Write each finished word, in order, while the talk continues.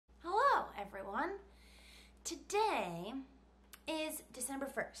today is December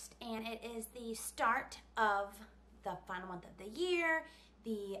 1st, and it is the start of the final month of the year,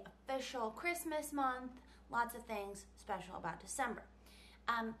 the official Christmas month, lots of things special about December.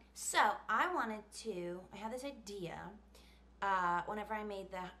 So I had this idea whenever I made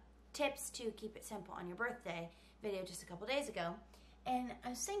the tips to keep it simple on your birthday video just a couple days ago, and I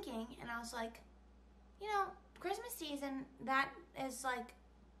was thinking, and I was like, Christmas season, that is like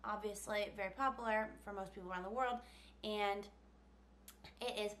obviously very popular for most people around the world, and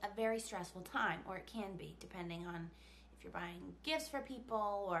it is a very stressful time, or it can be, depending on if you're buying gifts for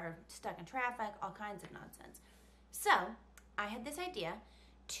people or stuck in traffic, all kinds of nonsense. So I had this idea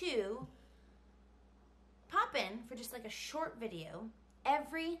to pop in for just like a short video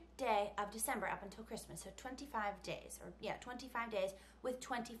every day of December up until Christmas. So 25 days, 25 days with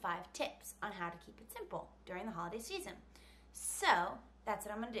 25 tips on how to keep it simple during the holiday season. So that's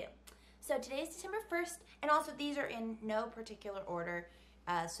what I'm going to do. So today's December 1st, and also these are in no particular order.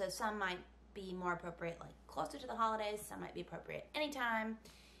 So some might be more appropriate like closer to the holidays, some might be appropriate anytime.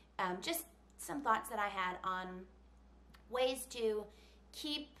 Just some thoughts that I had on ways to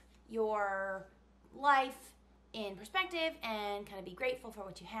keep your life in perspective and kind of be grateful for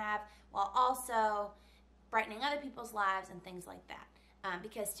what you have, while also brightening other people's lives and things like that.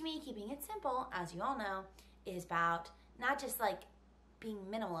 Because to me, keeping it simple, as you all know, is about not just like being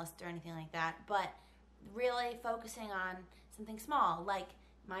minimalist or anything like that, but really focusing on something small, like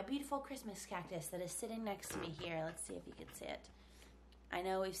my beautiful Christmas cactus that is sitting next to me here. Let's see if you can see it. I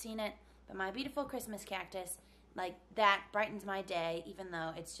know we've seen it, but my beautiful Christmas cactus, like that brightens my day, even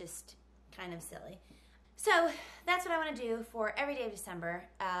though it's just kind of silly. So that's what I want to do for every day of December,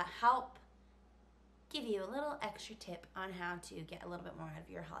 help give you a little extra tip on how to get a little bit more out of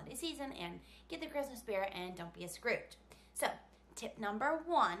your holiday season and get the Christmas spirit and don't be a Scrooge. So tip number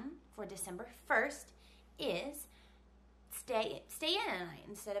 1 for December 1st is stay in at night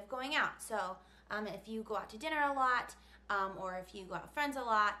instead of going out. So if you go out to dinner a lot, or if you go out with friends a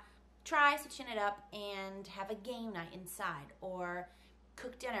lot, try switching it up and have a game night inside, or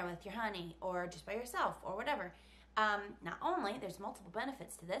cook dinner with your honey, or just by yourself, or whatever. Not only, there's multiple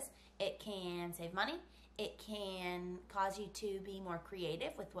benefits to this. It can save money. It can cause you to be more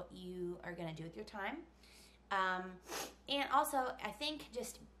creative with what you are going to do with your time. And also, I think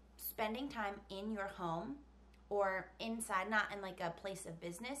just spending time in your home or inside, not in like a place of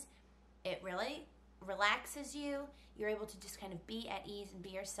business, it really relaxes you. You're able to just kind of be at ease and be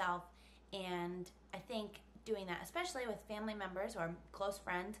yourself. And I think doing that, especially with family members or close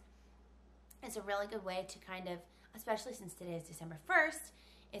friends, is a really good way to kind of, especially since today is December 1st,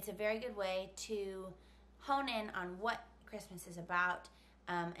 it's a very good way to hone in on what Christmas is about,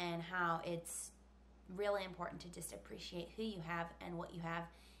 and how it's really important to just appreciate who you have and what you have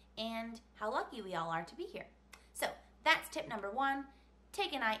and how lucky we all are to be here. So that's tip number 1.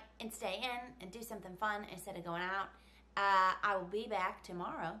 Take a night and stay in and do something fun instead of going out. I will be back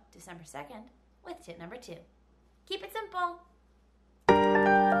tomorrow, December 2nd, with tip number 2. Keep it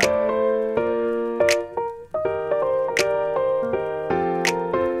simple.